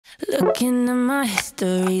Looking at my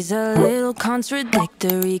history's a little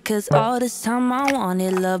contradictory, cause all this time I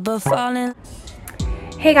wanted love but falling.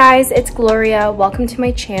 Hey guys, it's Gloria. Welcome to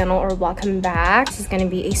my channel, or welcome back. This is going to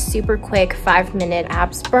be a super quick 5-minute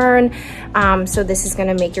abs burn. So this is going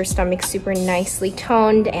to make your stomach super nicely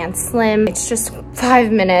toned and slim. It's just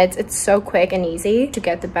 5 minutes. It's so quick and easy. To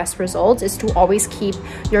get the best results is to always keep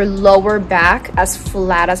your lower back as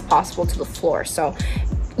flat as possible to the floor. So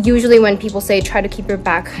usually when people say try to keep your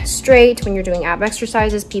back straight when you're doing ab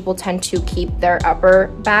exercises, people tend to keep their upper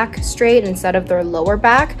back straight instead of their lower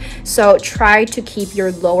back. So try to keep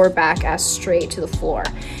your lower back as straight to the floor.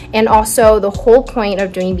 And also, the whole point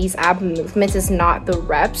of doing these ab movements is not the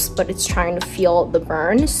reps, but it's trying to feel the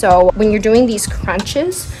burn. So when you're doing these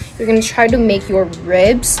crunches, you're going to try to make your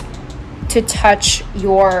ribs to touch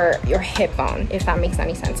your hip bone, if that makes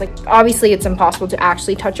any sense. Like, obviously it's impossible to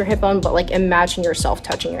actually touch your hip bone, but like imagine yourself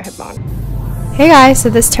touching your hip bone. Hey guys, so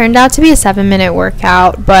this turned out to be a 7-minute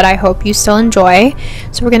workout, but I hope you still enjoy.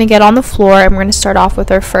 So we're gonna get on the floor and we're gonna start off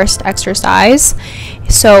with our first exercise.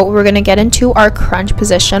 So we're gonna get into our crunch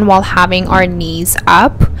position while having our knees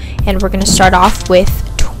up, and we're gonna start off with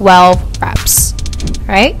 12 reps. All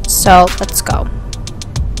right, so let's go.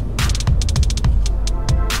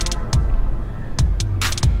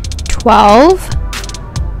 12,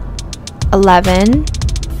 11,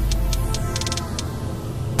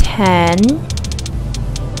 10,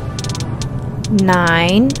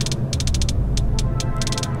 9,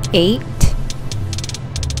 8,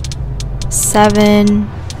 7,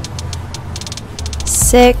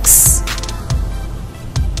 6,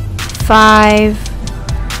 5,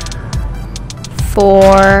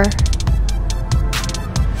 4,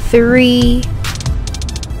 3,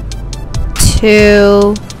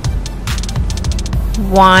 2,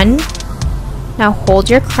 1. Now hold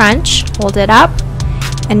your crunch, hold it up,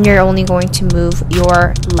 and you're only going to move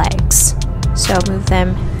your legs. So move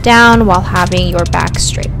them down while having your back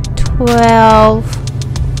straight. 12,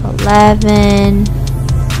 11,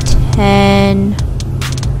 10,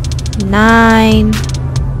 9,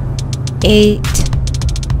 8,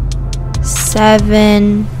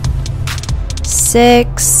 7,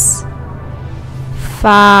 6,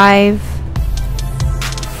 5,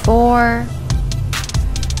 4,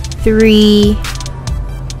 3,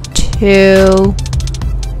 2,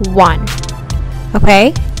 1.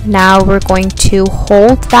 Okay, now we're going to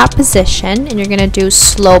hold that position and you're going to do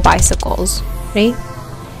slow bicycles. Ready?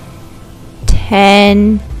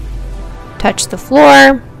 10, touch the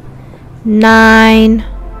floor. 9,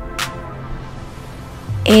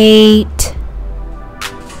 8,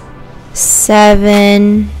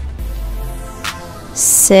 7,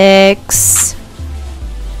 6,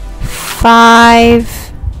 5,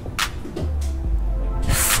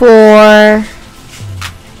 4,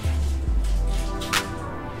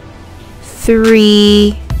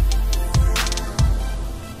 3,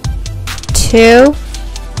 2,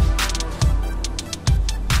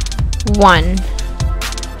 1.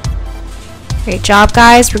 Great job,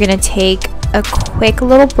 guys. We're going to take a quick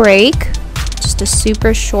little break, just a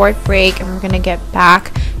super short break, and we're going to get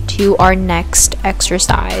back to our next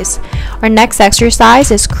exercise. Our next exercise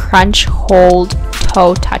is crunch, hold,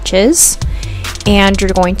 toe touches. And you're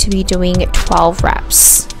going to be doing 12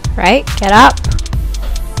 reps, right? Get up.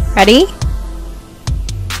 Ready?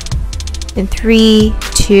 In 3,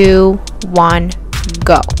 2, 1,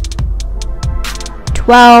 go.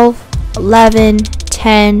 12, 11,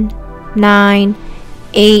 10, 9,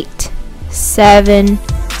 8, 7,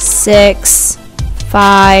 6,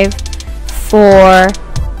 5, 4,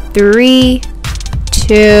 3,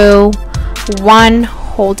 2, 1.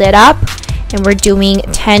 Hold it up. And we're doing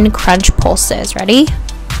 10 crunch pulses. Ready?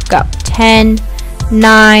 Go. 10,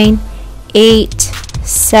 9, 8,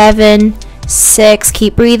 7, 6.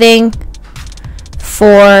 Keep breathing.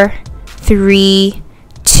 4, 3,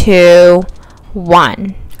 2,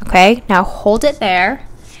 1. Okay, now hold it there.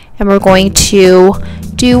 And we're going to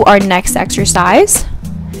do our next exercise.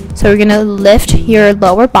 So we're going to lift your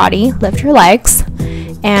lower body, lift your legs,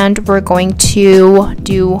 and we're going to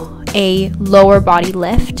do a lower body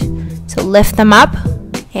lift. So lift them up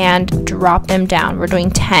and drop them down. We're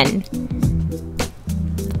doing 10,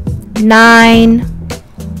 9,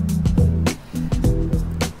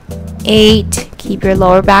 8, keep your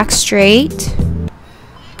lower back straight.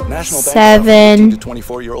 7 to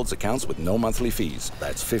 24-year-olds accounts with no monthly fees.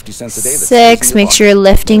 That's 50 cents a day. 6, make sure you're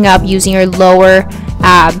lifting up using your lower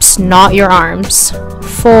abs, not your arms.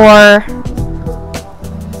 4,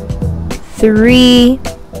 3,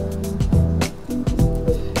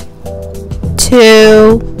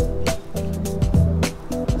 2,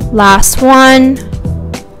 last one.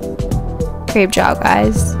 Great job,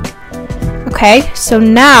 guys. Okay, so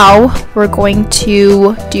now we're going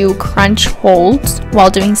to do crunch holds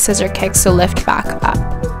while doing scissor kicks, so lift back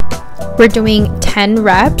up. We're doing 10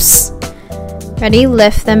 reps. Ready?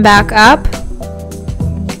 Lift them back up.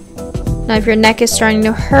 Now if your neck is starting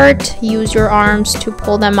to hurt, use your arms to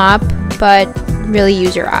pull them up, but really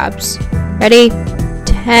use your abs. Ready?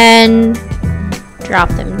 10. Drop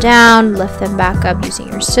them down, lift them back up using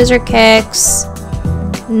your scissor kicks.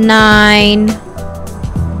 9.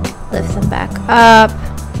 Lift them back up.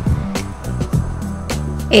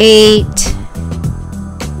 8.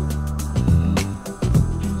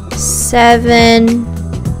 7.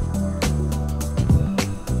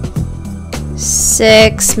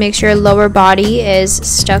 6. Make sure your lower body is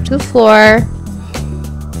stuck to the floor.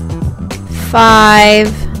 5.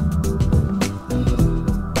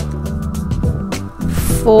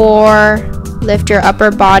 4. Lift your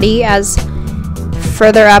upper body as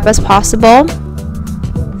further up as possible.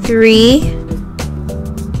 3,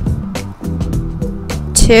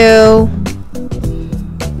 2,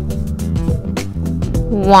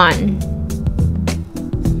 1.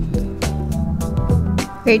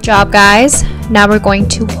 Great job, guys. Now we're going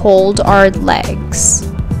to hold our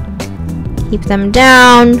legs. Keep them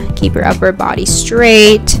down. Keep your upper body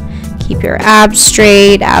straight. Keep your abs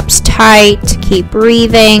straight, abs tight. Keep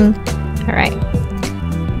breathing. All right.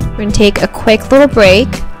 We're going to take a quick little break.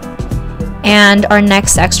 And our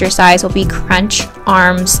next exercise will be crunch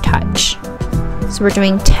arms touch. So we're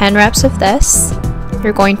doing 10 reps of this.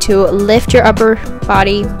 You're going to lift your upper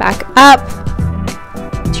body back up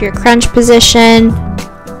to your crunch position.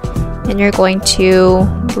 And you're going to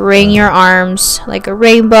bring your arms like a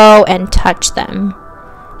rainbow and touch them.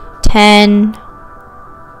 10,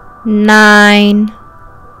 9,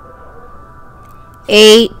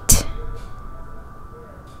 8,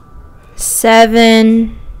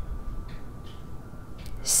 7,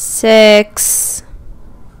 6,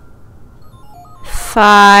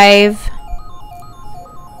 5,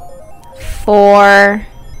 4,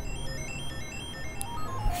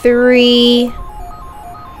 3,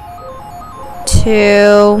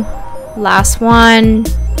 2, last one.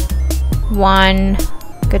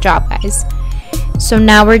 Good job, guys. So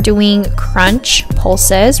now we're doing crunch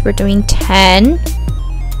pulses. We're doing 10,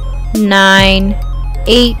 9,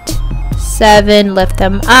 8, 7, lift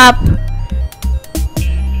them up.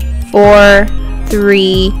 4,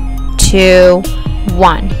 3, 2,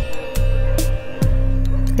 1.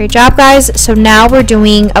 Great job, guys. So now we're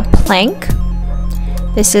doing a plank.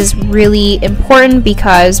 This is really important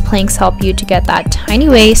because planks help you to get that tiny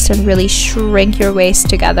waist and really shrink your waist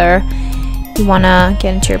together. You want to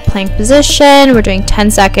get into your plank position. We're doing 10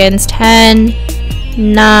 seconds. 10,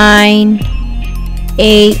 9,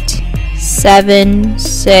 8, 7,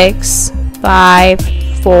 6, 5,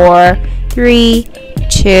 4, 3,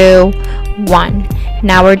 2, 1.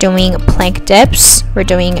 Now we're doing plank dips. We're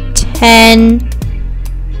doing 10,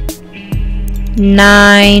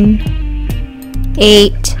 9,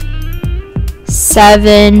 8,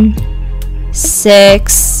 7,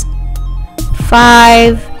 6,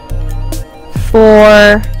 5,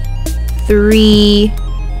 4, 3,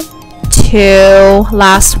 2,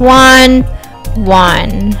 last one,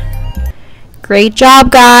 1. Great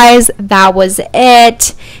job, guys. That was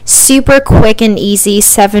it. Super quick and easy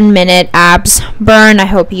 7-minute abs burn. I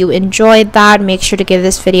hope you enjoyed that. Make sure to give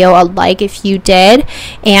this video a like if you did,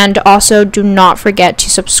 and also do not forget to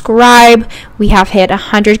subscribe. We have hit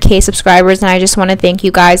 100K subscribers, and I just want to thank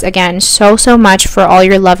you guys again so much for all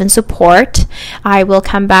your love and support. I will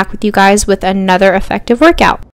come back with you guys with another effective workout.